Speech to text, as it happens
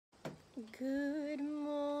Good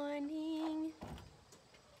morning,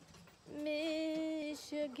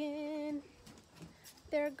 Michigan.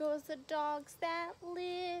 There goes the dogs that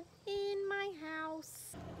live in my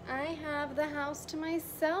house. I have the house to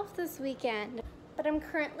myself this weekend, but I'm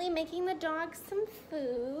currently making the dogs some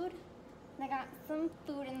food. They got some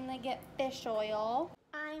food and they get fish oil.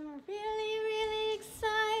 I'm really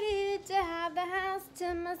excited to have the house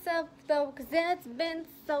to myself though, because it's been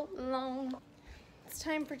so long. It's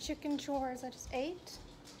time for chicken chores. I just ate.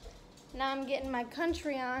 Now I'm getting my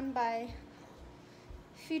country on by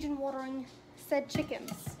feeding and watering said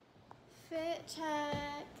chickens. Fit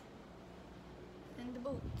check and the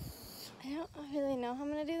boots. I don't really know how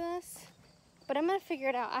I'm gonna do this, but I'm gonna figure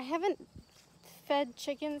it out. I haven't fed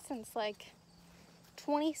chickens since like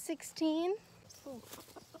 2016. Ooh.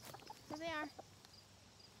 Here they are.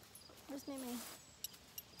 Where's Mimi?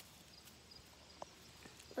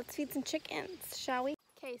 Let's feed some chickens, shall we?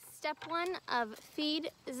 Okay, step one of feed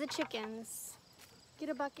the chickens. Get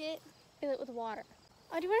a bucket, fill it with water.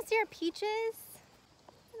 Oh, do you want to see our peaches?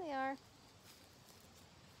 There they are.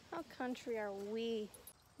 How country are we?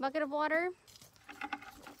 Bucket of water.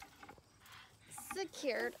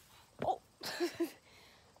 Secured. Oh,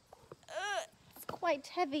 it's quite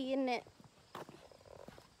heavy, isn't it?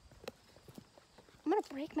 I'm gonna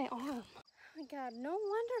break my arm. Oh my God, no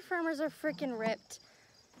wonder farmers are freaking ripped.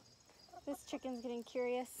 This chicken's getting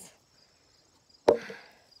curious. I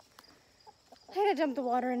gotta dump the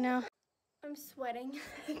water in now. I'm sweating.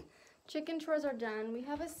 Chicken chores are done. We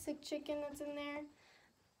have a sick chicken that's in there.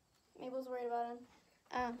 Mabel's worried about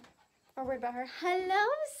him. Or worried about her. Hello,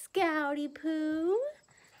 Scouty Poo.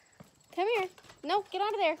 Come here. No, get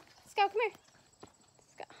out of there. Scout, come here.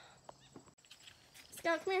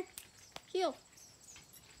 Scout, come here. Heel.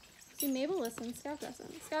 See, Mabel listens. Scout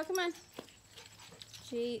doesn't. Scout, come on.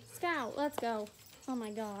 Gee, Scout, let's go. Oh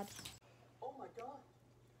my God. Oh my God.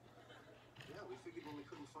 Yeah, we figured when we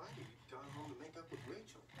couldn't find you, you'd gone home to make up with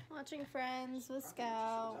Rachel. Watching Friends with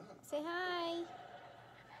Scout. Say hi.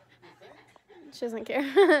 She doesn't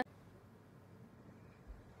care.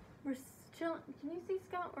 We're chilling. Can you see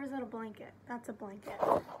Scout, or is that a blanket? That's a blanket.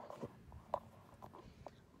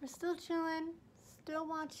 We're still chilling, still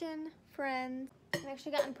watching Friends. I've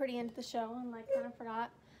actually gotten pretty into the show and like kind of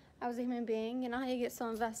forgot I was a human being. You know how you get so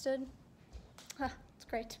invested? Huh, it's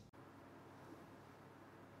great.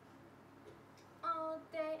 All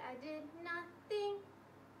day I did nothing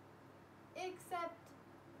except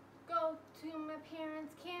go to my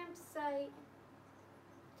parents' campsite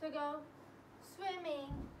to go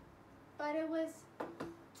swimming, but it was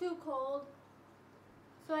too cold,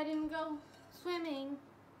 so I didn't go swimming.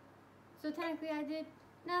 So technically I did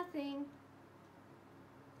nothing,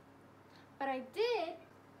 but I did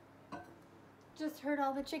just herd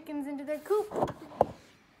all the chickens into their coop,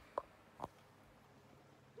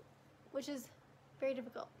 which is very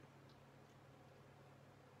difficult.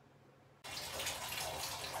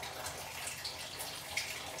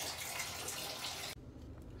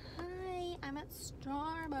 Hi, I'm at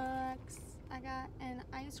Starbucks. I got an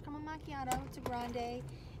iced caramel macchiato, it's a grande,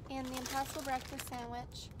 and the Impossible breakfast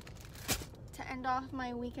sandwich to end off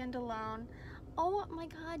my weekend alone. Oh my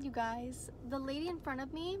God, you guys, the lady in front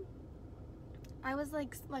of me, I was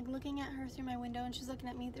like looking at her through my window, and she's looking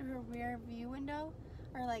at me through her rear view window,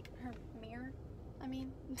 or like her mirror, I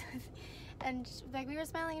mean. And like we were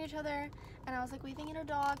smiling at each other, and I was like waving at her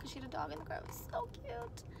dog because she had a dog in the crowd. It was so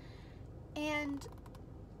cute. And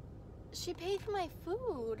she paid for my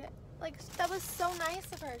food. Like, that was so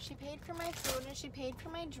nice of her. She paid for my food and she paid for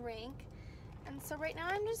my drink. And so right now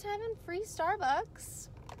I'm just having free Starbucks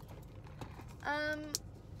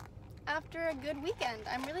after a good weekend.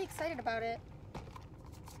 I'm really excited about it.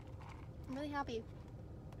 I'm really happy.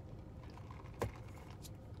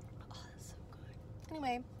 Oh, that's so good.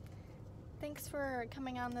 Anyway, thanks for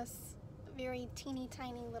coming on this very teeny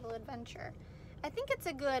tiny little adventure. I think it's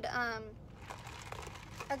a good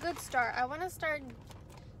start. I want to start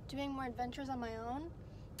doing more adventures on my own.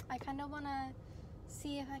 I kind of want to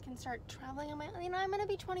see if I can start traveling on my own. You know, I'm going to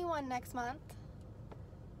be 21 next month.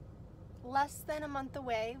 Less than a month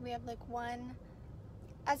away. We have like one,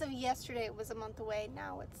 as of yesterday it was a month away.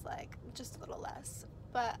 Now it's like just a little less.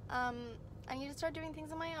 But I need to start doing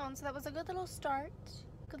things on my own. So that was a good little start.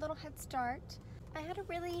 Good little head start. I had a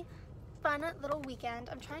really fun little weekend.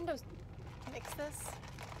 I'm trying to fix this.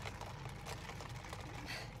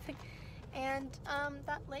 And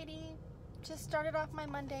that lady just started off my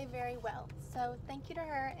Monday very well. So thank you to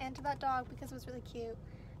her and to that dog because it was really cute.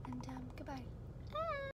 And goodbye.